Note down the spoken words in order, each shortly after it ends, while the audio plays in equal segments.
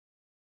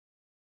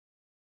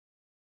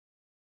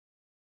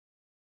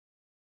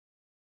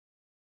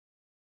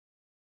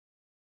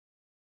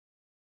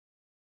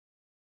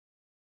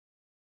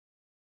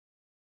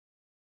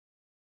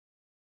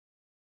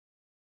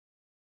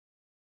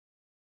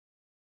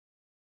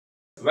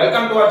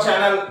Welcome to our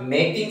channel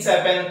make things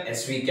happen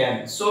yes we can.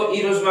 So ఈ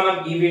రోజు మనం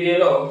ఈ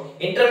వీడియోలో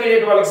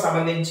ఇంటర్మీడియట్ వాళ్ళకి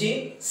సంబంధించి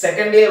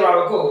సెకండ్ ఇయర్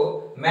వాళ్ళకు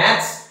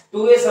మ్యాథ్స్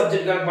 2A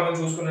సబ్జెక్ట్ కనుక మనం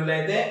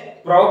చూసుకున్నట్లయితే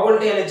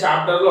ప్రాబబిలిటీ అనే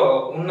చాప్టర్ లో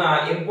ఉన్న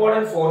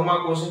ఇంపార్టెంట్ 4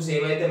 మార్క్ క్వశ్చన్స్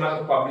ఏవైతే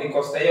మనకు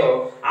పబ్లిక్ వస్తాయో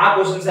ఆ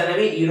క్వశ్చన్స్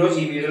అనేవి ఈ రోజు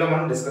ఈ వీడియోలో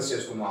మనం డిస్కస్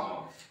చేసుకుందాము.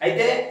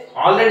 అయితే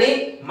ఆల్రెడీ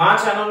మా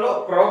ఛానల్లో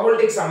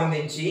ప్రాబబిలిటీకి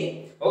సంబంధించి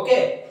ఓకే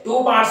 2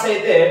 పార్ట్స్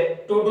అయితే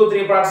 2 to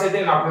 3 పార్ట్స్ అయితే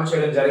నేను అప్లోడ్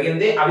చేయడం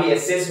జరిగింది. అవి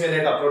ఎస్సేస్ మీద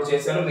అయితే అప్లోడ్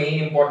చేశాను,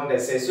 మెయిన్ ఇంపార్టెంట్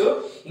ఎస్సేస్.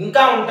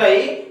 ఇంకా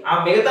ఉంటాయి, ఆ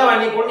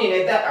మిగతావన్నీ కూడా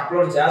నేనైతే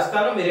అప్లోడ్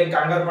చేస్తాను, మీరేం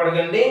కంగారు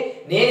పడకండి.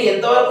 నేను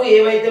ఎంతవరకు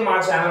ఏవైతే మా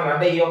ఛానల్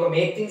అంటే ఈ యొక్క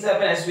make things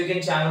happen yes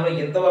weekend ఛానల్లో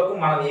ఎంతవరకు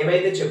మనం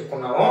ఏవైతే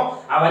చెప్పుకున్నామో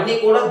అవన్నీ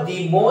కూడా the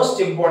most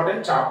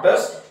important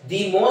chapters,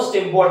 the most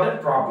important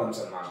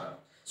problems అన్నమాట.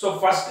 సో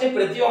ఫస్ట్లీ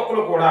ప్రతి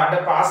ఒక్కరు కూడా అంటే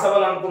పాస్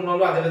అవ్వాలనుకున్న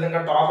వాళ్ళు, అదేవిధంగా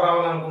టాప్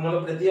రావాలనుకున్న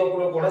వాళ్ళు ప్రతి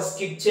ఒక్కరు కూడా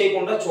స్కిప్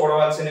చేయకుండా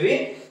చూడవలసినవి,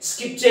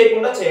 స్కిప్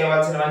చేయకుండా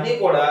చేయవలసినవన్నీ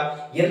కూడా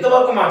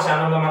ఎంతవరకు మా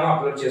ఛానల్లో మనం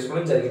అప్లోడ్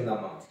చేసుకోవడం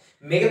జరిగిందమ్మా.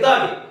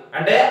 మిగతావి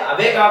అంటే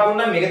అవే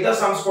కాకుండా మిగతా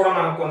సమ్స్ కూడా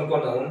మనకు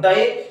కొన్ని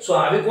ఉంటాయి. సో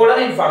అవి కూడా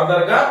నేను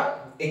ఫర్దర్ గా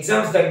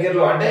ఎగ్జామ్స్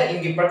దగ్గరలో అంటే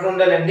ఇంక ఇప్పటి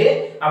నుండేనండి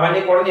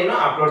అవన్నీ కూడా నేను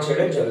అప్లోడ్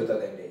చేయడం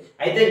జరుగుతుందండి.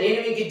 అయితే నేను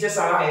మీకు ఇచ్చే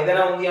సలహా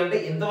ఏదైనా ఉంది అంటే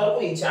ఇంతవరకు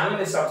ఈ ఛానల్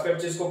మీరు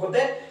సబ్స్క్రైబ్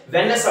చేసుకోకపోతే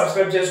వెంటనే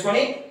సబ్స్క్రైబ్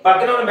చేసుకొని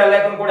పక్కన ఉన్న బెల్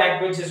ఐకాన్ కూడా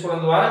యాక్టివేట్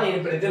చేసుకోవడం ద్వారా నేను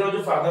ప్రతిరోజు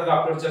ఫర్దర్ గా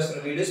అప్లోడ్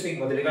చేస్తున్న వీడియోస్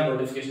మీకు మొదటిగా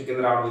నోటిఫికేషన్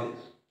కింద రావడం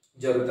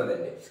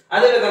జరుగుతుందండి.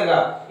 అదే విధంగా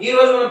ఈ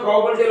రోజు మనం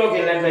ప్రాబబిలిటీలోకి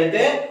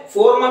వెళ్ళినట్లయితే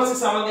 4 మార్క్స్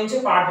కి సంబంధించి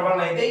పార్ట్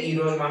 1 అయితే ఈ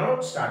రోజు మనం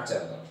స్టార్ట్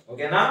చేద్దాం.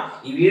 ఓకేనా?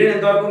 ఈ వీడియో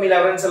ఎంతవరకు మీరు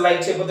ఎవరైనా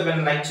లైక్ చేయకపోతే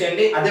వెంటనే లైక్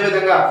చేయండి. అదే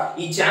విధంగా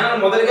ఈ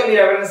ఛానల్ మొదలుగా మీరు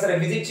ఎవరైనా సరే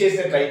విజిట్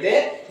చేసినట్లయితే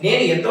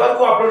నేను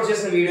ఎంతవరకు అప్లోడ్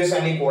చేసిన వీడియోస్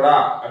అన్ని కూడా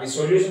అవి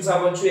సొల్యూషన్స్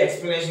అవ్వచ్చు,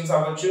 ఎక్స్ప్లెనేషన్స్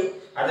అవ్వచ్చు,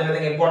 అదే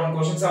విధంగా ఇంపార్టెంట్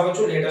క్వశ్చన్స్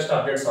అవ్వచ్చు, లేటెస్ట్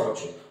అప్డేట్స్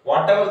అవ్వచ్చు,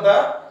 what ever the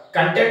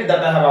content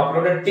that I have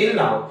uploaded till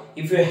now,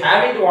 if you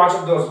haven't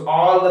watched those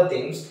all the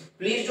things,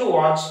 please do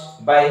watch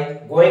by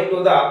going to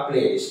the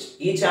playlist.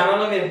 ఈ channel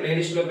లో మీరు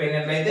playlist లోకి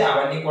వెళ్ళినట్లయితే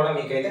అవన్నీ కూడా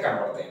మీకు అయితే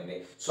కనబడతాయండి.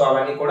 సో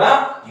అవన్నీ కూడా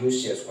యూస్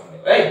చేసుకోండి,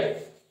 రైట్?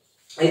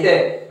 అయితే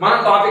మన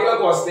టాపిక్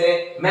లోకి వస్తే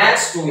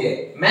మ్యాథ్స్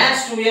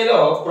 2A లో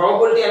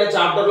ప్రాబబిలిటీ అనే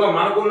చాప్టర్ లో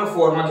మనకున్న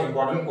 4 మార్క్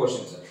ఇంపార్టెంట్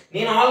క్వశ్చన్స్.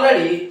 నేను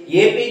ఆల్రెడీ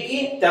ఏపీకి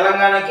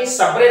తెలంగాణకి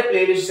సెపరేట్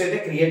ప్లేలిస్ట్ అయితే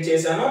క్రియేట్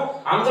చేశాను.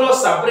 అందులో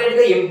సెపరేట్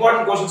గా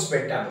ఇంపార్టెంట్ క్వశ్చన్స్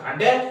పెట్టాను.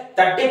 అంటే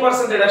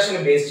 30%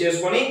 రిడక్షన్ బేస్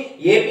చేసుకొని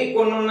ఏపీకి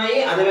కొన్ని ఉన్నాయి,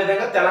 అదే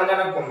విధంగా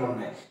తెలంగాణకు కొన్ని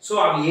ఉన్నాయి. సో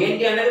అవి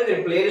ఏంటి అనేది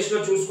మీరు ప్లేలిస్ట్ లో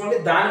చూసుకోండి.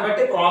 దాన్ని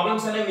బట్టి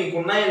ప్రాబ్లమ్స్ అనేవి మీకు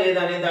ఉన్నాయా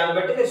లేదా అనే దాన్ని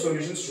బట్టి మీరు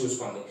సొల్యూషన్స్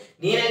చూసుకోండి.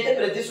 నేనైతే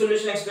ప్రతి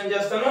సొల్యూషన్ ఎక్స్ప్లెయిన్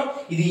చేస్తాను.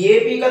 ఇది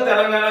ఏపీగా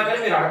తెలంగాణ కానీ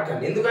మీరు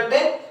అడగండి, ఎందుకంటే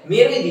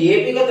మీరు ఇది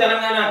ఏపీగా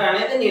తెలంగాణ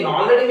అనేది నేను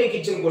ఆల్రెడీ మీకు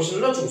ఇచ్చిన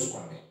క్వశ్చన్ లో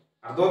చూసుకోండి.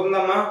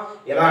 అర్థమవుతుందమ్మా?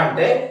 ఎలా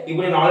అంటే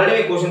ఇప్పుడు నేను ఆల్రెడీ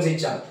మీకు క్వశ్చన్స్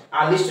ఇచ్చాను,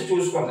 ఆ లిస్ట్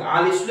చూసుకోండి. ఆ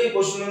లిస్ట్ లో ఈ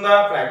క్వశ్చన్ ఉందా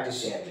ప్రాక్టీస్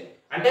చేయండి.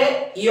 అంటే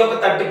ఈ యొక్క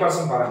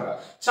 30% పరంగా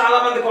చాలా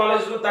మంది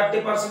కాలేజీలో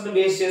 30%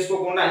 బేస్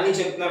చేసుకోకుండా అన్ని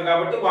చెప్తున్నారు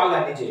కాబట్టి వాళ్ళు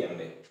అన్ని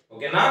చేయండి.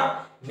 ఓకేనా?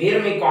 మీరు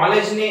మీ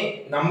కాలేజ్ ని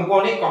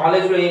నమ్ముకొని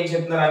కాలేజీలో ఏం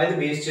చెప్తున్నారు అనేది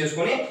బేస్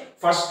చేసుకొని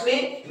ఫస్ట్లీ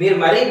మీరు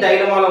మరీ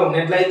డైలమాలో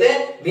ఉన్నట్లయితే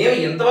మేము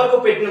ఎంతవరకు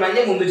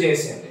పెట్టినవన్నీ ముందు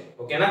చేసేయండి.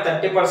 ఓకేనా?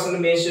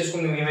 30% బేస్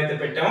చేసుకుని మేము ఏమైతే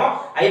పెట్టామో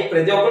అవి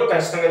ప్రతి ఒక్కరు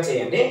ఖచ్చితంగా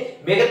చేయండి.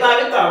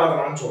 మిగతావి తర్వాత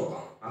మనం చూద్దాం.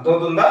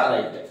 అర్థమవుతుందా?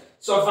 రైట్.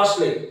 సో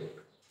ఫస్ట్లీ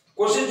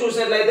క్వశ్చన్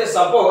చూసినట్లయితే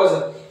suppose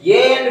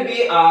A and B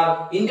are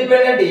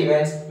independent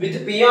events with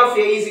P of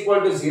A is equal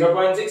to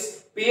 0.6,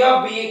 P of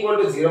B equal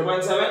to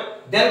 0.7,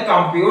 then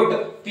compute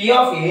P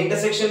of A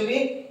intersection B,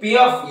 P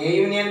of A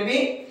union B,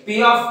 P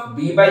of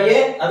B by A,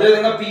 అదే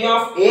విధంగా P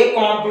of A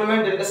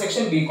complement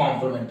intersection B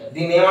complement.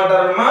 దీన్ని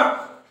ఏమంటారమ్మా?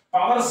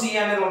 Power C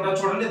అనేది ఉంటుంది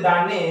చూడండి,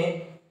 దాన్ని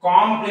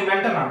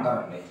complement అని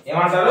అంటారండి.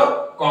 ఏమంటారు?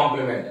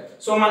 కాంప్లిమెంట్.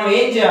 సో మనం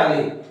ఏం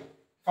చేయాలి?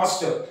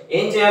 ఫస్ట్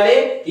ఏం చేయాలి?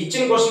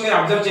 ఇచ్చిన క్వశ్చన్ మీరు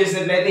అబ్జర్వ్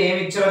చేసినట్లయితే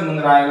ఏమి ఇచ్చారో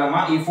ముందు రాయాలమ్మా.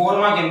 ఈ 4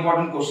 మార్క్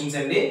ఇంపార్టెంట్ క్వశ్చన్స్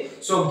అండి.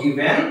 So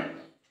given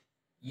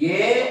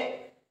A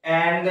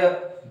and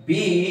B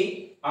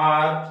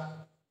are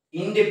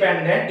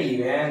independent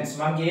events.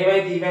 మనకి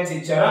ఏవైతే ఈవెంట్స్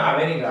ఇచ్చారో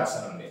అవే నేను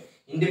రాశానండి.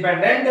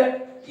 ఇండిపెండెంట్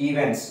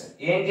ఈవెంట్స్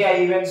ఏంటి? ఆ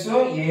events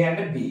A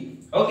and B.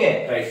 Okay,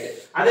 right.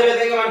 అదే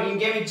విధంగా మనకి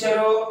ఇంకేమి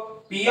ఇచ్చారు?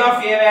 P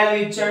ఆఫ్ A వాల్యూ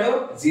ఇచ్చాడు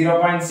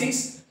 0.6,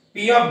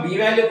 P ఆఫ్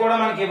B వాల్యూ కూడా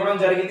మనకి ఇవ్వడం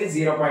జరిగింది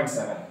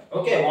 0.7.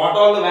 Okay, what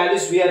all the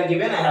values we are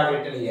given I have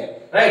return here,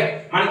 right?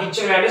 మనకి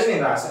ఇచ్చిన వాల్యూస్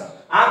నేను రాశాను.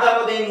 ఆ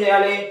తర్వాత ఏం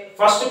చేయాలి?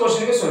 ఫస్ట్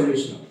క్వశ్చన్ కి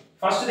సొల్యూషన్.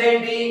 ఫస్ట్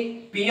ఏంటి?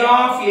 P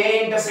of A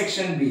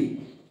intersection B.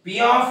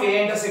 P of A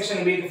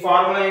intersection B కి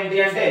ఫార్ములా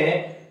ఏంటి అంటే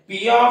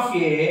P of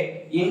A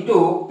into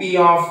P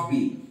of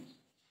B.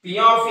 P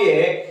of A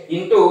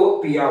into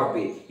P of B.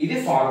 ఇది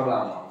ఫార్ములా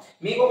అన్నమాట.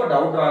 మీకు ఒక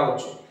డౌట్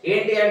రావచ్చు,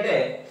 ఏంటి అంటే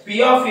P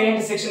of A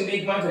intersection B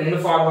కి మనకి రెండు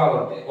ఫార్ములాలు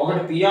ఉంటాయి.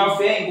 ఒకటి P ఆఫ్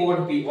A,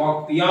 ఇంకొకటి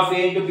P of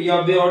A into P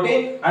of B ఒకటి.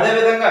 అదే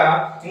విధంగా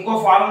ఇంకో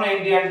ఫార్ములా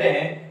ఏంటి అంటే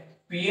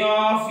P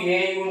of A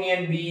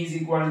union B is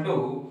equal to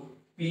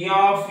P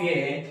of A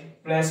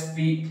plus P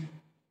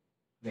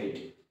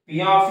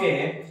of A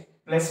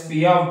plus P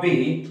of B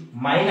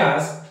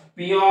minus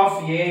P of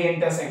A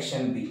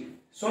intersection B.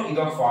 So ఇది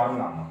ఒక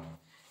formula అన్నమాట.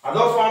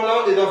 అదో ఫార్ములా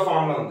ఉంది, ఇదో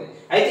ఫార్ములా ఉంది.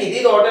 అయితే ఇది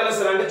ఒకటైనా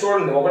సరే అంటే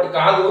చూడండి, ఒకటి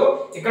కాదు.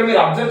 ఇక్కడ మీరు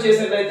అబ్జర్వ్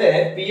చేసినట్లయితే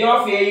P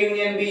of A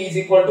union B is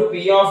equal to P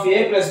of A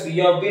plus P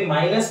of B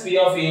minus P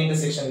of A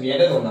intersection B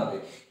అనేది ఉన్నది.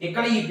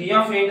 ఇక్కడ ఈ P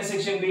of A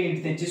intersection B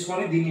ఇటు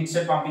తెచ్చేసుకొని దీన్ని ఇటు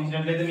సైడ్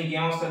పంపించినట్లయితే మీకు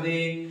ఏమొస్తుంది?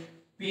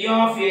 P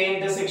of A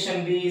intersection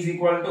B is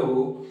equal to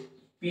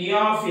P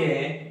of A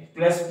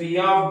plus P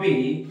of B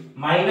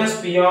minus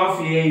P of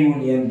A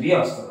union B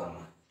వస్తుంది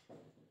అమ్మా.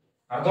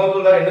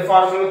 అర్థమవుతుందా? రెండు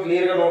ఫార్ములాలు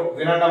క్లియర్ గా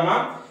వినండి అమ్మా.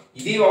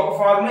 ఇది ఒక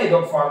ఫార్ములా, ఇది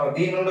ఒక ఫార్ములా,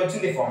 దీని నుండి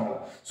వచ్చింది formula.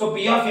 So P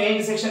of A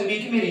intersection B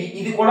కి మీరు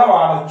ఇది కూడా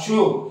వాడొచ్చు,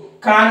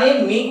 కానీ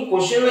మీకు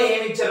క్వశ్చన్ లో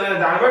ఏమి ఇచ్చారనే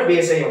దాన్ని బట్టి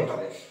బేస్ అయ్యి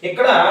ఉంటుంది.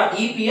 ఇక్కడ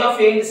ఈ P of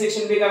A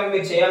intersection B కనుక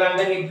మీరు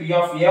చేయాలంటే మీకు P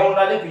of A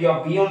ఉండాలి, P of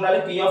B ఉండాలి,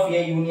 P of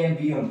A union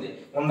B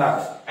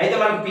ఉండాలి. అయితే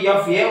మనకి P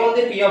of A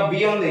ఉంది, P of B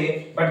ఉంది,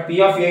 but P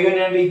of A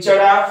union B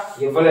ఇచ్చాడా?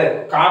 ఇవ్వలేదు.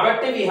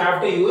 కాబట్టి we have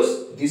to use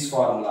this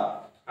formula.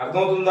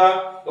 అర్థమవుతుందా?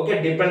 ఓకే,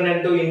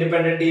 డిపెండెంట్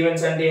ఇండిపెండెంట్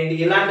ఈవెంట్స్ అంటే ఏంటి,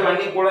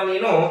 ఇలాంటివన్నీ కూడా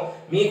నేను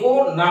మీకు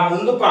నా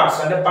ముందు పార్ట్స్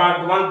అంటే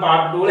పార్ట్ 1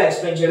 పార్ట్ 2 లో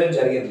ఎక్స్ప్లెయిన్ చేయడం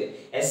జరిగింది.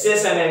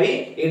 ఎస్ఎస్ అనేవి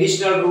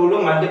ఎడిషనల్ రూల్,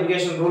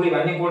 మల్టిప్లికేషన్ రూల్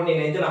ఇవన్నీ కూడా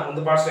నేనైతే నా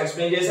ముందు పార్ట్స్ లో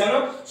ఎక్స్ప్లెయిన్ చేశాను.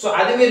 సో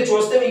అది మీరు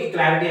చూస్తే మీకు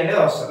క్లారిటీ అనేది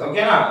వస్తుంది.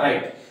 ఓకేనా?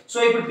 రైట్. సో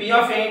ఇప్పుడు P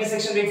of A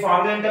intersection B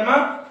formula ఏంటమ్మా?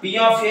 P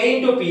of A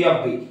into P of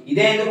B.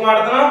 ఇదే ఎందుకు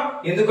వాడుతున్నాం?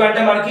 ఎందుకంటే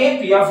మనకి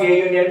P of A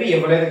union B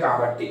ఇవ్వలేదు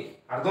కాబట్టి.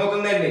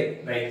 అర్థమవుతుందండి?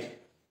 Right.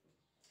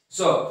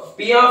 So P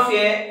of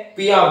A, P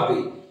of B,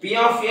 P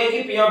of A కి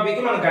P of B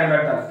కి మనం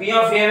కనిపెట్టాలి. P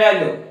of A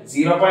value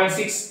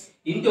 0.6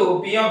 into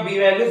P of B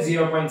value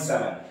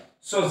 0.7.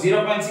 So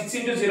 0.6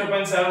 into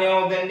 0.7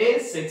 ఏమవుతుందండి?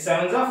 6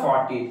 7s are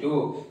 42.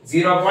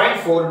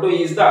 0.42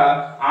 is the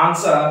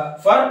answer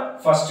for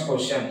first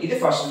question. ఇది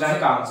first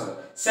దానికి answer.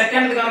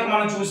 Second కనుక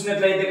మనం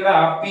చూసినట్లయితే ఇక్కడ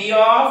P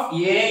of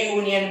A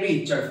union B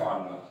ఇచ్చాడు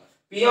formula.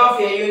 P of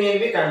A union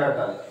B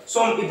కనిపెట్టాలి. So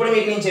ఇప్పుడు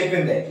మీకు నేను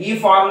చెప్పిందే ఈ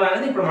ఫార్ములా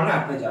అనేది ఇప్పుడు మనం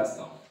అప్లై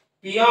చేస్తాం.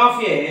 P of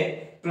A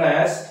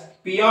plus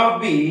P of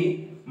B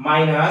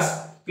minus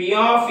P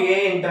of A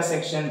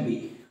intersection B.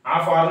 ఆ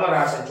ఫార్ములా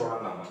రాసాను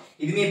చూడండి అమ్మా.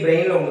 ఇది మీ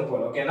బ్రెయిన్ లో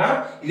ఉండిపోవాలి. ఓకేనా?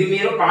 ఇది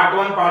మీరు పార్ట్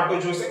 1 పార్ట్ 2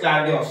 చూస్తే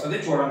క్లారిటీ వస్తుంది.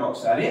 చూడండి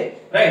ఒకసారి.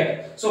 Right.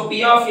 So P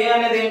of A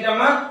అనేది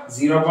ఏంటమ్మా?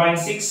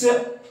 0.6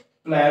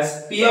 ప్లస్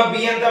P of B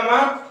ఎంతమ్మా?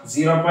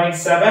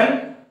 0.7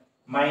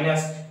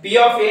 minus P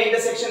of A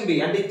intersection B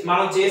అంటే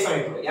మనం చేసాం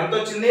ఇప్పుడు ఎంత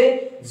వచ్చింది?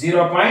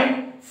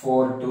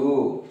 0.42.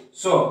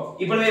 సో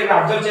ఇప్పుడు మీరు ఇక్కడ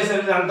అబ్జర్వ్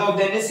చేసేది ఎంత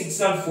అవుతుంది? 6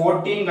 and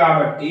 14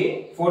 కాబట్టి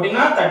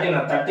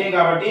 13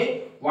 కాబట్టి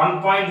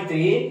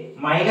 1.3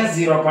 మైనస్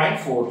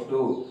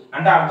 0.42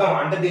 అంటే అర్థం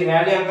అంటే దీని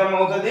వాల్యూ ఎంత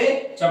అవుతుంది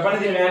చెప్పండి?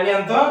 దీని వాల్యూ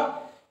ఎంత?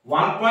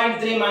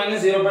 1.3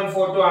 మైనస్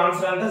 0.42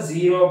 ఆన్సర్ ఎంత?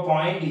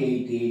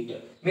 0.88.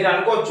 మీరు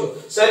అనుకోవచ్చు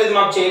సార్ ఇది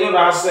మాకు చేయడం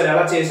రాస్తారు,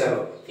 ఎలా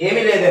చేశారు?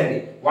 ఏమీ లేదండి.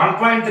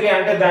 1.3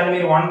 అంటే దాన్ని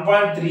మీరు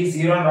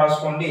 1.30 అని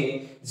రాసుకోండి,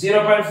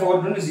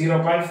 0.42 నుండి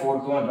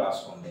 0.42 అని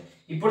రాసుకోండి.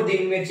 ఇప్పుడు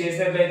దీన్ని మీరు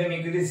చేసినట్లయితే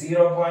మీకు ఇది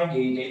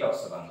 0.88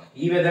 వస్తుంది అన్న.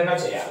 ఈ విధంగా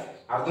చేయాలి.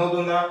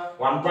 అర్థమవుతుందా?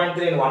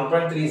 1.3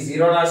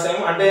 1.30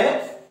 రాసాము అంటే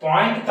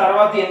పాయింట్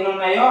తర్వాత ఎన్ని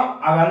ఉన్నాయో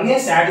అవన్నీ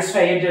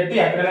సాటిస్ఫై అయ్యేటట్టు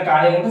ఎక్కడైనా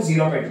ఖాళీగా ఉంటే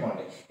 0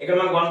 పెట్టుకోండి. ఇక్కడ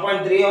మనకు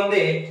 1.3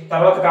 ఉంది,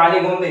 తర్వాత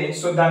ఖాళీగా ఉంది,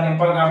 సో దాన్ని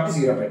నింపాలి కాబట్టి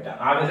 0 పెట్టాను.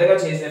 ఆ విధంగా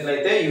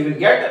చేసినట్లయితే యూ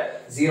విల్ గెట్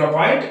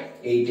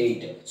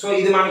 0.88. సో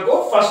ఇది మనకు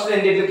ఫస్ట్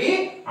రెండిటికి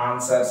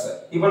ఆన్సర్స్.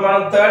 ఇప్పుడు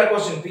మనం థర్డ్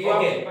క్వశ్చన్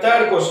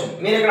థర్డ్ క్వశ్చన్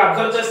మీరు ఇక్కడ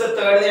అబ్జర్వ్ చేస్తే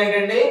థర్డ్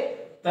ఏంటండి?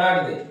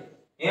 థర్డ్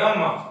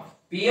ఏమమ్మా?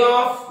 P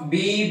of B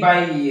by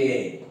A.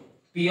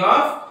 P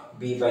of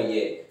B by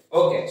A.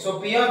 Okay, so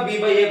P of B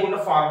by A కున్న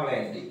ఫార్ములా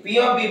ఏంటి? P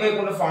of B by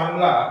కున్న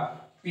formula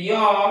P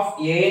of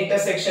A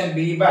intersection B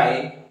by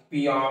P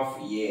of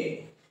A.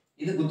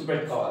 ఇది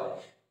గుర్తుపెట్టుకోవాలి.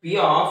 P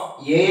of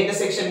A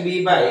intersection B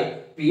by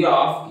P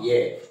of A.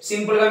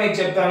 Simple గా మీకు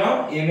చెప్తాను,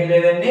 ఏమీ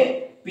లేదండి.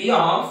 P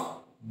of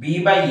B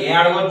by A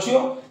అడగొచ్చు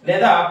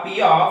లేదా P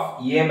of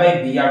A by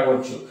B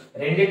అడగొచ్చు.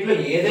 రెండిట్లో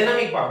ఏదైనా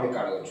మీకు పబ్లిక్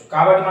అడగొచ్చు.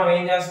 కాబట్టి మనం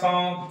ఏం చేస్తాం?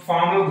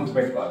 ఫార్ములా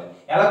గుర్తుపెట్టుకోవాలి.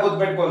 ఎలా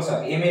గుర్తుపెట్టుకోవాలి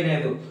సార్? ఏమీ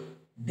లేదు.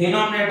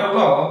 డినామినేటర్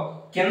లో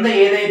కింద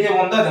ఏదైతే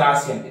ఉందో అది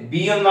రాసేయండి. B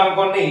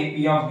ఉందనుకోండి P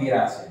of B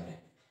రాసేయండి,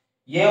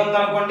 A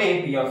ఉందనుకోండి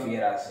P of A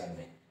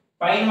రాసేయండి,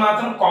 పైన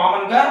మాత్రం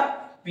కామన్ గా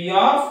P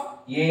of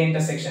A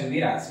intersection B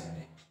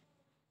రాసేయండి.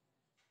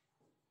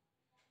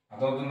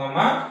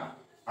 అర్థమవుతుందమ్మా?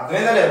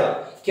 అర్థమైందా లేదా?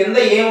 కింద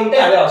ఏ ఉంటే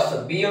అదే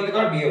వస్తుంది. B ఉంది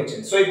కాబట్టి B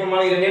వచ్చింది. సో ఇప్పుడు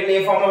మనం ఈ రెండింటిని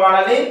ఏ ఫార్ములా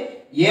వాడాలి?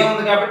 A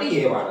ఉంది కాబట్టి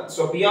A వాడాలి.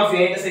 So P of A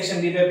intersection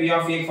B by P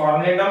of A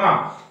formula ఏంటమ్మా?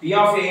 P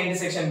of A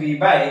intersection B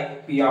by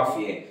P of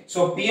A. So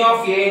P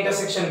of A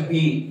intersection B.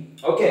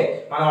 Okay,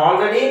 మనం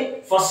ఆల్రెడీ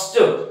ఫస్ట్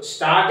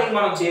స్టార్టింగ్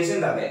మనం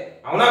చేసింది అదే,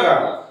 అవునా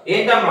కాదా?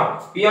 ఏంటమ్మా?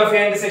 P of A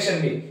intersection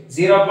B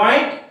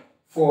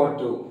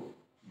 0.42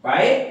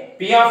 by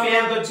P of A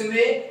ఎంత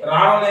వచ్చింది?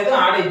 రావడం లేదు,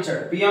 ఆడ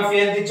ఇచ్చాడు. P of A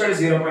ఎంత ఇచ్చాడు?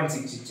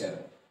 0.6 ఇచ్చాడు.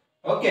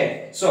 ఓకే,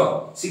 సో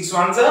 6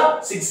 1s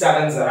 6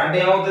 7s అంటే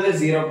ఏమవుతుంది?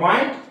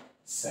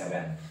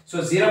 0.7. సో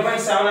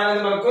 0.7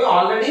 అనేది మనకు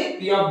ఆల్రెడీ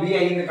P of B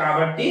అయ్యింది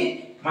కాబట్టి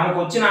మనకు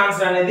వచ్చిన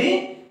ఆన్సర్ అనేది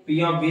P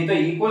of B తో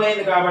ఈక్వల్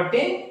అయింది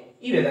కాబట్టి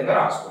ఈ విధంగా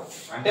రాసుకోవచ్చు.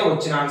 అంటే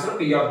వచ్చిన ఆన్సర్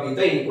P of B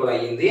తో ఈక్వల్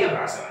అయ్యింది అని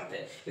రాసాం అంతే.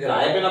 ఇది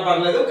రాయకపోయినా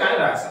పర్లేదు కానీ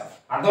రాసాం.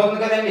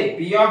 అర్థమవుతుంది కదండి? P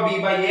of B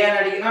by A అని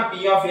అడిగినా P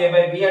of A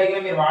by B అడిగినా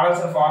మీరు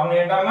వాడాల్సిన ఫార్ములా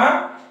ఏంటమ్మా?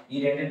 ఈ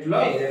రెండిట్లో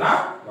ఏదైనా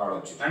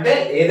వాడొచ్చు, అంటే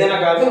ఏదైనా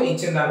కాదు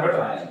ఇచ్చిన దాన్ని బట్టి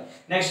రాయాలి.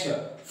 నెక్స్ట్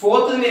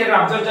ఫోర్త్ మీరు ఇక్కడ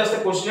అబ్జర్వ్ చేస్తే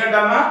క్వశ్చన్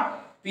ఏంటమ్మా,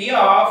 P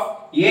of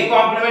A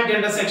complement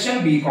intersection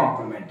B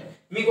complement.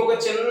 మీకు ఒక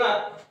చిన్న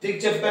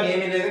ట్రిక్ చెప్తాను,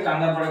 ఏమీ లేదు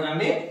కంగారు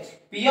పడకండి.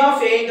 P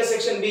of A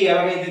intersection B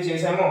ఎలాగైతే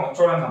చేసామో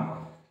చూడండి అమ్మా,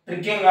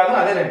 ట్రిక్ ఏం కాదు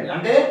అదేనండి.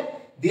 అంటే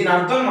దీని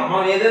అర్థం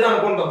మనం ఏదేదో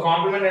అనుకుంటాం,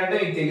 కాంప్లిమెంట్ అంటే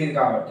మీకు తెలియదు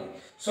కాబట్టి.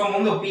 సో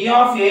ముందు P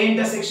of A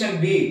intersection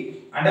B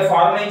అంటే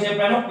ఫార్ములా ఏం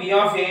చెప్పాను, P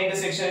of A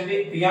intersection B,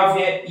 P of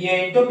A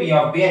into P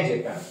of B అని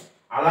చెప్పాను.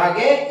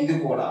 అలాగే ఇది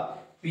కూడా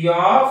P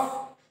of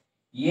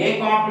A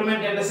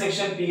complement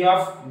intersection P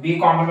of B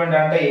complement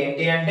అంటే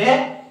ఏంటి అంటే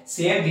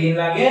same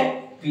దీనిలాగే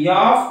P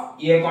of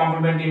A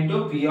complement into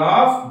P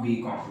of B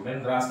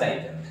complement రాస్తే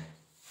అయిపోయింది.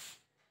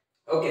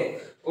 ఓకే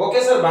ఓకే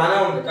సార్ బాగానే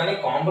ఉంది, కానీ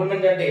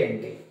కాంప్లిమెంట్ అంటే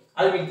ఏంటి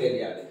అది మీకు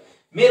తెలియాలి.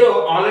 మీరు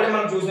ఆల్రెడీ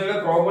మనం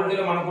చూసినట్లయితే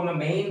ప్రాబబిలిటీలో మనకున్న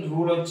మెయిన్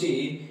రూల్ వచ్చి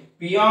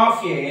P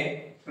of A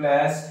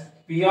plus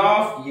P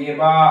of A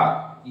bar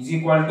is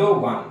equal to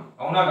 1,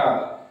 అవునా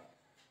కాదా?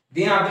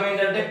 దీని అర్థం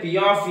ఏంటంటే P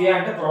ఆఫ్ A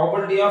అంటే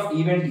probability of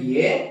event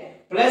A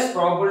plus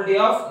probability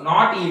of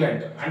not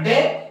event అంటే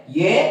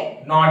A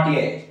నాట్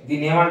A.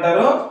 దీన్ని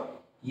ఏమంటారు,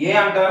 A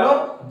అంటారు,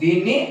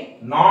 దీన్ని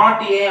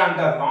నాట్ A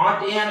అంటారు.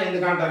 నాట్ A అని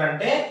ఎందుకు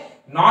అంటారంటే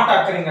నాట్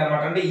అక్కరింగ్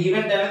అన్నమాట, అంటే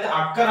ఈవెంట్ అనేది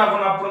అక్కర్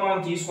అవ్వనప్పుడు మనం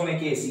తీసుకునే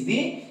కేసు ఇది,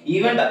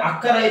 ఈవెంట్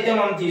అక్కర్ అయితే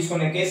మనం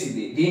తీసుకునే కేసు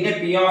ఇది. దీన్నే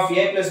P of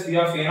A plus P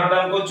of A not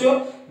అనుకోవచ్చు.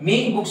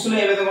 మీకు బుక్స్ లో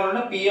ఏ విధంగా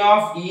ఉంటే P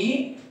of E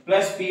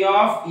plus P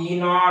of E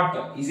not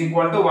is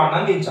equal to 1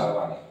 అని దీన్ని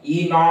చదవాలి, E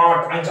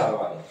నాట్ అని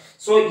చదవాలి.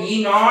 సో E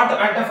నాట్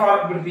అంటే ఫర్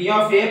ఇప్పుడు P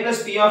of A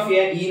plus P of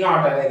A E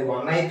not అనేది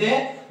 1 అయితే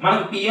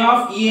మనకి P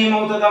of E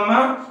ఏమవుతుందమ్మా,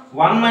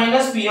 1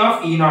 minus P of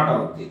E not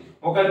అవుతుంది.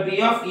 ఒకవేళ P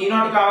ఆఫ్ E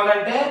నాట్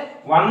కావాలంటే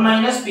 1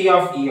 మైనస్ P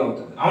ఆఫ్ E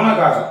అవుతుంది, అవునా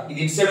కాదా? ఇది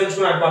ఇటు సైడ్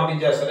ఉంచుకొని అటు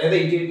పంపించేస్తారు, లేదా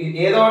ఇటు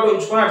ఏదో ఒకటి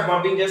ఉంచుకొని అటు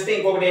పంపించేస్తే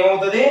ఇంకొకటి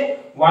ఏమవుతుంది,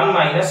 1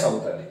 మైనస్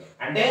అవుతుంది.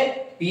 అంటే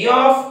P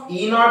ఆఫ్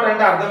E నాట్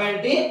అంటే అర్థం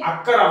ఏంటి,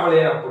 అక్కర్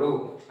అవ్వలేనప్పుడు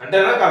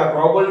అంటేనా కదా,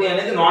 ప్రాబబిలిటీ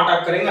అనేది నాట్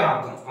అక్కరింగ్ అని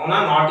అర్థం, అవునా,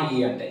 నాట్ E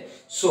అంటే.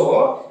 So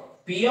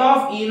P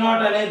of E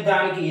not అనేది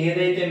దానికి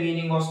ఏదైతే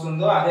మీనింగ్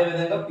వస్తుందో అదే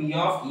విధంగా P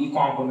ఆఫ్ E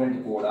కాంపోనెంట్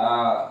కూడా,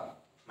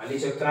 మళ్ళీ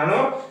చెప్తున్నాను,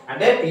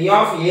 అంటే P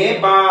ఆఫ్ A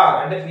బార్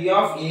అంటే P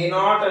ఆఫ్ A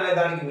నాట్ అనే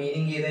దానికి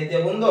మీనింగ్ ఏదైతే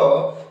ఉందో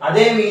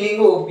అదే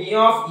meaning P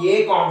of A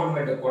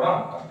complement కూడా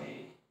ఉంటుంది.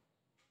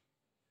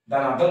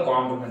 దాని అర్థం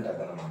కాంప్లిమెంట్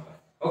అదనమాట.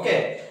 ఓకే,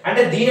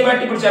 అంటే దీన్ని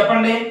బట్టి ఇప్పుడు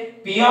చెప్పండి,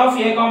 P ఆఫ్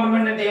A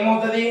కాంప్లిమెంట్ అంటే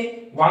ఏమవుతుంది,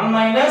 1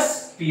 మైనస్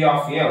P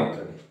ఆఫ్ A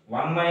అవుతుంది,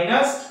 1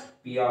 మైనస్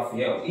P ఆఫ్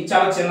A అవుతుంది. ఇది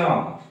చాలా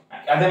చిన్నవమ్మ.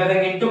 అదే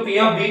విధంగా into P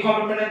of B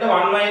complement అంటే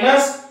 1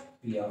 మైనస్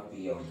P ఆఫ్ B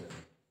అవుతుంది,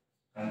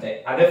 అంతే,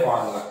 అదే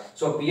formula.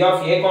 So P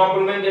of A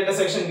complement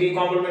intersection B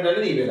complement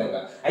అనేది ఈ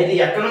విధంగా. అయితే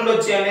ఎక్కడ నుండి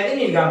వచ్చాయి అనేది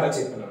నేను ఇదంతా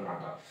చెప్పాను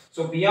అన్నమాట.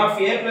 So P of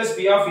A plus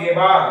P of A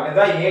bar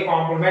లేదా A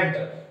కాంప్లిమెంట్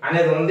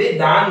అనేది ఉంది,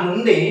 దాని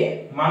నుండి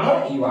మనం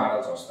ఈ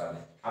వాడాల్సి వస్తుంది.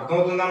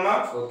 అర్థమవుతుందమ్మా?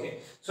 Okay,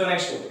 so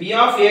next P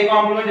of A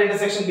complement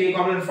intersection B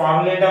complement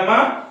formula ఏంటమ్మా,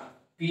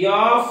 P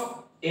of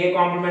A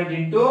complement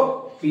into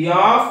P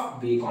of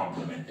B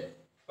complement.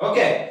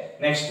 Okay,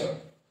 next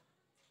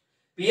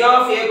P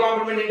of A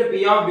complement into P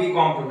of B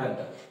complement.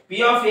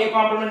 P of A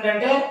complement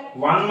అంటే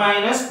 1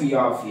 minus P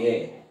of A,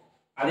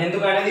 అది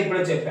ఎందుకు అనేది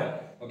ఇప్పుడే చెప్పాను,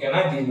 ఓకేనా?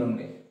 దీని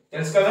నుండి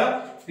తెలుసు కదా,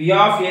 P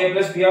of A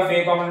plus P of A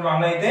complement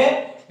 1 అయితే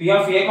P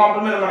ఆఫ్ A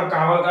కాంప్లిమెంట్ మనకు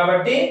కావాలి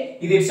కాబట్టి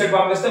ఇది ఇటు సైడ్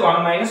పంపిస్తే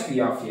 1 minus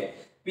P of A.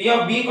 P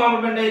of B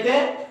complement అయితే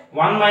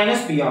 1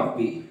 మైనస్ P ఆఫ్ B.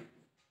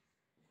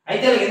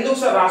 అయితే ఎందుకు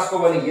సార్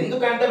రాసుకోవాలి,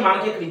 ఎందుకంటే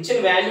మనకి ఇక్కడ ఇచ్చిన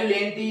వాల్యూలు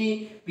ఏంటి,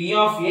 P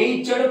ఆఫ్ A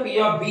ఇచ్చాడు, P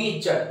ఆఫ్ B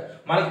ఇచ్చాడు,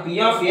 మనకి P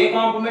of A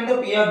complement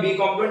P of B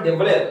complement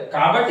ఇవ్వలేదు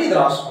కాబట్టి ఇది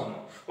రాసుకున్నాం.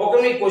 ఒక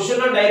మీ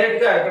క్వశ్చన్ లో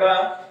డైరెక్ట్ గా ఇక్కడ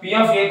P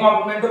of A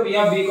complement P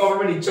of B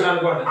complement ఇచ్చాడు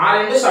అనుకోండి, ఆ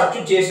రెండు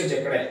సబ్స్టిట్యూట్ చేసేచ్చు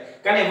ఇక్కడే,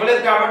 కానీ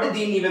ఇవ్వలేదు కాబట్టి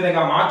దీన్ని ఈ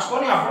విధంగా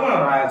మార్చుకొని అప్పుడు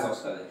మనం రాయాల్సి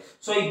వస్తుంది.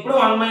 సో ఇప్పుడు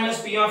 1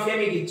 మైనస్ P ఆఫ్ A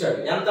మీకు ఇచ్చాడు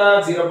ఎంత,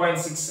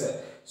 0.6.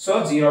 So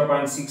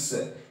 0.6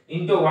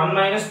 into 1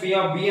 minus P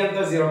of B ఎంత,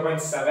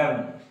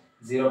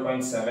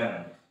 0.7.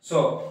 సో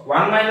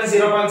 1 మైనస్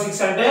 0.6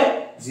 అంటే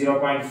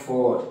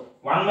 0.4,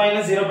 1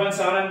 మైనస్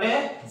 0.7 అంటే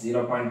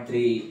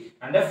 0.3,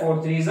 అంటే 4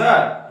 3s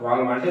are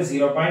 12, అంటే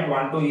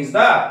 0.12 is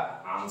the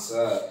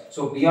answer. So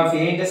P of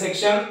A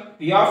intersection,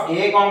 P of A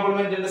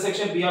complement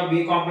intersection P of B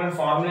complement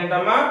formula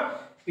ఏంటమ్మా,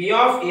 P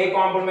of A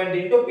complement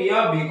into P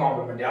of B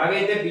complement.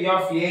 ఎలాగైతే P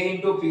of A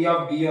into P of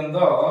B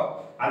ఉందో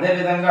అదే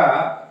విధంగా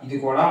ఇది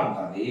కూడా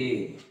ఉంటుంది.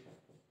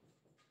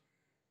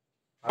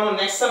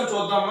 Next some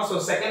చూద్దామా. So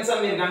second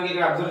some మీరు కనుక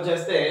ఇక్కడ అబ్జర్వ్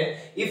చేస్తే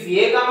if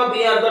A, B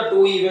are the two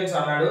events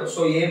అన్నాడు.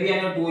 సో AB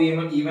అనే టూ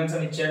ఈవెంట్స్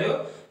అని ఇచ్చాడు.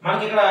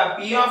 మనకి ఇక్కడ P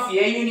of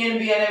A union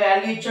B అనే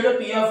వాల్యూ ఇచ్చాడు,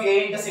 P of A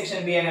intersection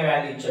B అనే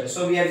వాల్యూ ఇచ్చాడు. So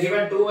we are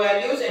given two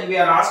values and we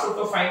are asked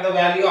to find the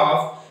value of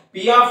P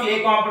of A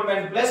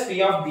complement plus P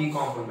of B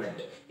complement.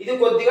 ఇది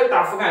కొద్దిగా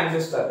tough గా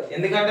అనిపిస్తుంది,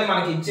 ఎందుకంటే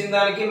మనకి ఇచ్చిన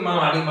దానికి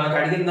మనకి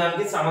అడిగిన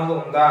దానికి సంబంధం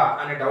ఉందా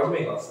అనే డౌట్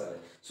మీకు వస్తుంది.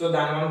 సో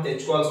దాన్ని మనం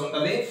తెచ్చుకోవాల్సి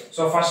ఉంటుంది.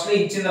 సో ఫస్ట్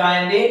ఇచ్చింది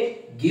రాయండి,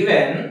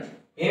 గివెన్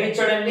ఏమి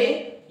ఇచ్చాడండి,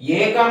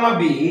 A,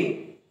 B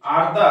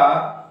are the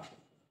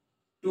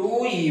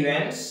two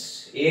events,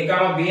 A,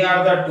 B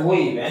are the two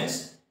events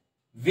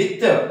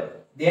with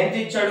దేంతో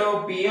ఇచ్చాడు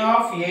P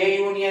of A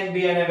union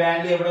B అనే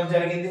వాల్యూ ఇవ్వడం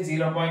జరిగింది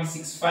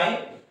 0.65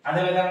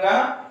 అదే విధంగా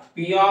P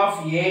of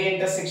A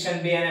intersection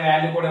B అనే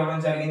వాల్యూ కూడా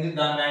ఇవ్వడం జరిగింది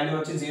దాని వాల్యూ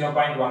వచ్చి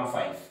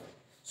 0.15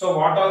 so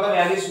what all the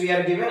values we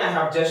are given I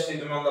have just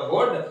written on the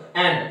board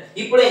and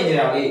ఇప్పుడు ఏం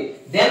చేయాలి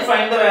then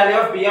find the value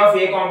of P of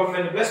A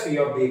complement plus P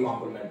of B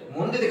complement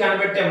ముందు ఇది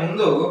కనిపెట్టే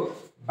ముందు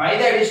by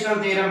the additional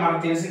theorem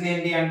మనకు తెలిసింది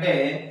ఏంటి అంటే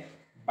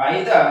by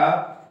the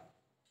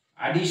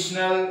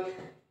additional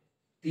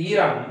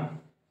theorem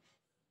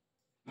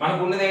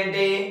మనకు ఉన్నది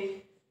ఏంటి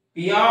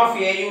P of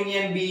A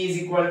union B is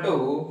equal to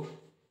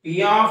P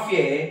of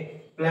A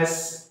plus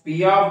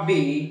P of B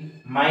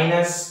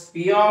minus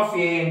P of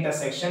A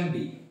intersection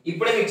B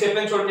ఇప్పుడే మీకు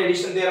చెప్పాను చూడండి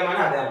అడిషన్ థియరం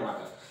అని అదే అన్నమాట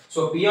so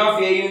P of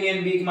A union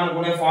B కి మనకు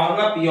ఉన్న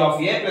formula P of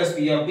A plus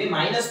P of B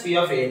minus P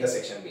of A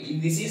intersection B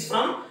this is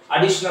from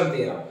additional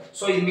theorem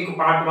so ఇది మీకు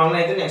పార్ట్ 1 లో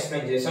అయితే నేను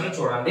ఎక్స్ప్లెయిన్ చేశాను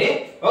చూడండి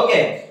ఓకే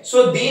సో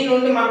దీని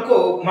నుండి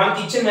మనకి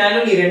ఇచ్చిన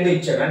వాల్యూలు ఈ రెండు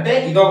ఇచ్చాడు అంటే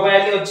ఇదొక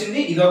వాల్యూ వచ్చింది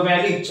ఇదొక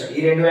వాల్యూ ఇచ్చాడు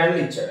ఈ రెండు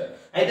వాల్యూలు ఇచ్చాడు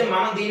అయితే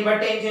మనం దీన్ని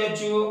బట్టి ఏం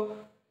చేయొచ్చు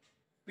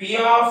P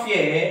of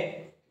A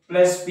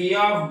plus P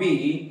of B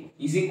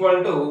is equal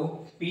to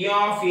P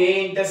of A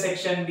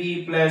intersection B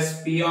plus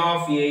P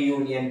of A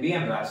union B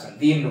అని రాశాను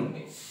దీని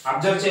నుండి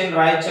అబ్జర్వ్ చేయండి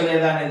రాయొచ్చా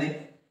లేదా అనేది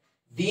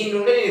దీని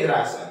నుండి నేను ఇది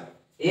రాశాను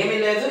ఏమీ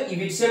లేదు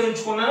ఇవి ఇటు సైడ్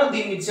ఉంచుకున్నాను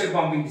దీన్ని ఇటు సైడ్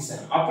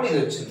పంపించేసాను అప్పుడు ఇది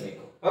వచ్చింది మీకు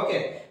okay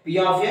P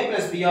of A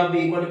plus P of B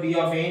equal to P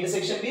of A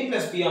intersection B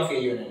plus P of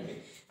A union B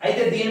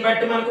అయితే దీన్ని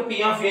బట్టి మనకు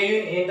P of A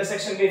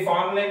intersection B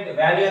formula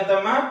value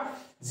ఎంతమ్మా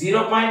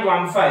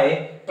 0.15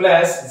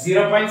 plus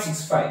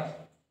 0.65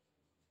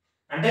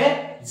 అంటే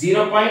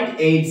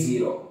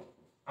 0.80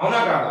 అవునా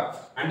కాదా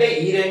అంటే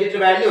ఈ రెండిటి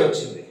వాల్యూ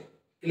వచ్చింది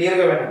క్లియర్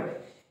గా వినండి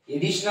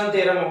ఎడిషనల్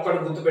థియరం ఒక్కటి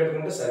గుర్తు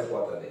పెట్టుకుంటే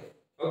సరిపోతుంది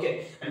ఓకే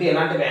అంటే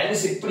ఎలాంటి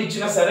వాల్యూస్ ఎప్పుడు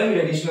ఇచ్చినా సరే మీరు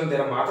ఎడిషనల్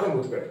థియరం మాత్రం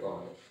గుర్తు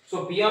పెట్టుకోవాలి so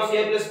P of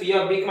A plus P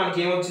of B కి మనకి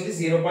ఏమొచ్చింది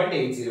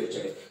 0.80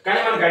 వచ్చాడు కానీ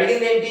మనకు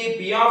అడిగింది ఏంటి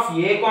P of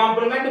A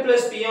complement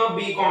plus P of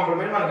B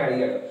complement మనకు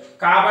అడిగాడు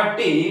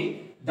కాబట్టి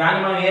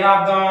దాన్ని మనం ఏ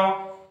రాద్దాం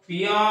P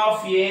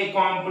of A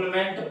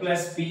complement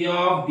plus P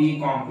of B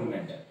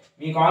complement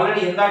మీకు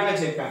ఆల్రెడీ ఇందాకనే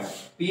చెప్పాను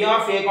P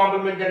of A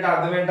complement అంటే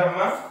అర్థం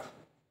ఏంటమ్మా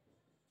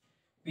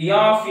P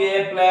of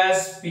A plus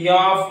P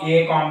of A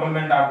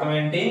complement అర్థం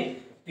ఏంటి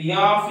P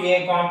of A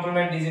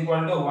complement is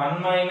equal to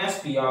 1 minus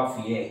P of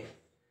A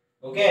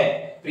okay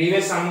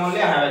previous some only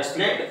I have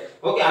explained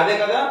okay అదే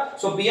కదా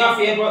so P of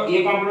A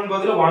complement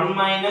బదులు 1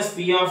 minus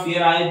P of A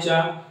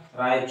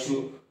రాయొచ్చు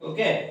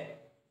okay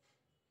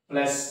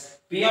plus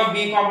P of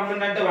B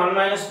complement అంటే 1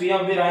 minus P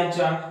of B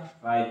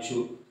రాయొచ్చు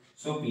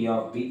so P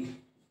of B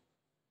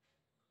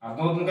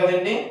అర్థమవుతుంది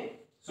కదండి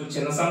so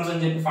చిన్న sums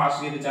అని చెప్పి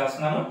ఫాస్ట్ గా ఇది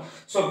చేస్తున్నాను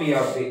so P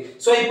of B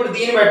so ఇప్పుడు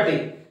దీన్ని బట్టి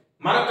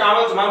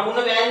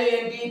మనకున్న వాల్యూ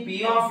ఏంటి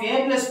P of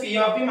A plus P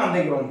of B మన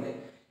దగ్గర ఉంది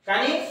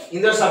కానీ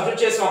ఇందులో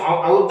సబ్స్టిట్యూట్ చేసాం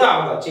అవుతా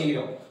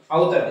చేయడం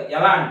అవుతుంది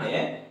ఎలా అంటే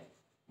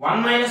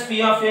 1 minus P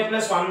of A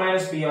plus 1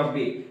 minus P of B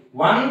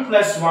 1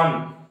 plus 1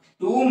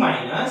 2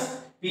 minus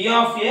P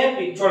of A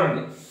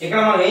చూడండి ఇక్కడ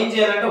మనం ఏం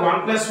చేయాలంటే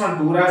 1 plus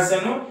 1 2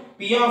 రాశాను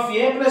P of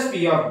A plus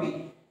P of B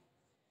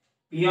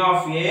P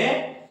of A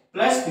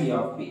plus P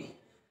of B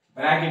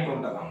bracket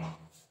ఉంటుందమ్మా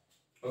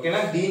ఓకేనా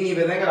దీన్ని ఈ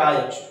విధంగా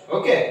రాయొచ్చు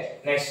ఓకే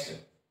నెక్స్ట్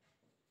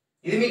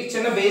ఇది మీకు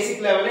చిన్న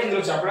బేసిక్ లెవెల్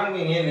ఇందులో చెప్పడానికి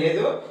నేనేం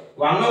లేదు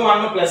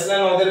 1 ప్లస్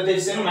లైన్ వదిలి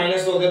తెచ్చాను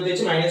మైనస్ వదిలి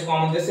తెచ్చి మైనస్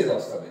కామన్ చేస్తే ఇది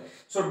వస్తుంది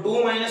so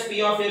 2 minus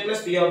P of A plus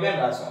P of B అని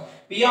రాసాం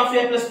P of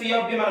A plus P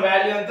of B మన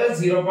వాల్యూ ఎంత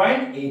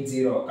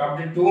 0.80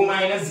 కాబట్టి 2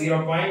 minus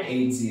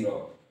 0.80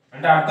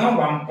 అంటే అర్థం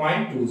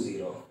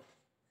 1.20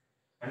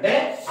 అంటే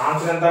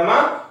ఆన్సర్ ఎంతమ్మా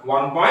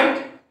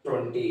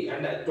 1.20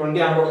 అంటే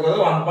 20 అనకూడదు కదా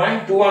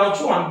 1.2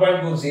 అనొచ్చు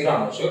 1.20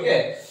 అనొచ్చు ఓకే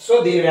సో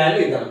దీని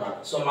వాల్యూ ఇది అన్నమాట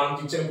సో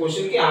మనకి ఇచ్చిన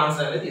క్వశ్చన్ కి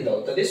ఆన్సర్ అనేది ఇది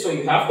అవుతుంది so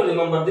you have to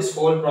remember this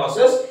whole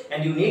process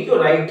and you need to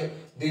right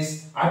this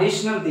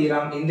additional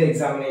theorem in the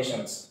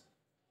examination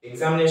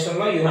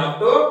లో you have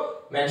to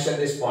mention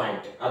this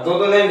point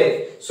అర్థమవుతుందండి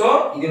సో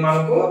ఇది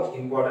మనకు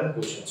ఇంపార్టెంట్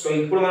క్వశ్చన్ సో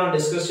ఇప్పుడు మనం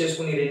డిస్కస్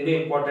చేసుకుని రెండు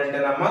ఇంపార్టెంట్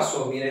అన్నమా so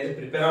మీరైతే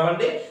ప్రిపేర్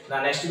అవ్వండి నా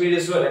నెక్స్ట్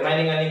వీడియోస్ లో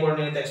రిమైనింగ్ అన్ని కూడా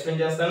నేను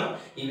ఎక్స్ప్లెయిన్ చేస్తాను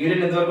ఈ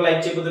వీడియోని ఇంతవరకు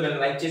లైక్ చేయకపోతే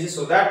నేను లైక్ చేసి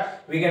so that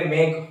we can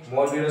make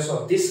more videos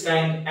of this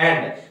kind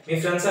and me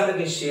friends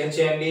అందరికి షేర్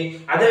చేయండి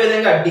అదే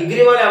విధంగా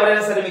డిగ్రీ వాళ్ళు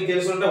ఎవరైనా సరే మీకు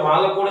తెలుసుంటే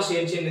వాళ్ళకు కూడా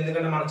షేర్ చేయండి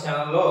ఎందుకంటే మన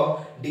ఛానల్లో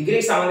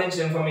డిగ్రీకి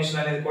సంబంధించిన ఇన్ఫర్మేషన్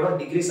అనేది కూడా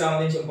డిగ్రీకి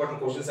సంబంధించిన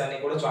ఇంపార్టెంట్ క్వశ్చన్స్ అన్ని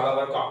కూడా చాలా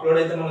వరకు అప్లోడ్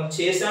అయితే మనం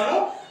చేసాము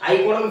అవి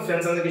కూడా మీ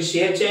ఫ్రెండ్స్ అందరికి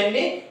షేర్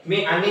చేయండి మీ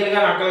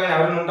అన్నీలుగా అక్కలుగా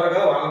ఎవరైనా ఉంటారు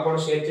కదా వాళ్ళకు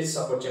కూడా షేర్ చేసి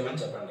సపోర్ట్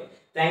చేయమని చెప్పండి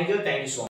థ్యాంక్ యూ సో మచ్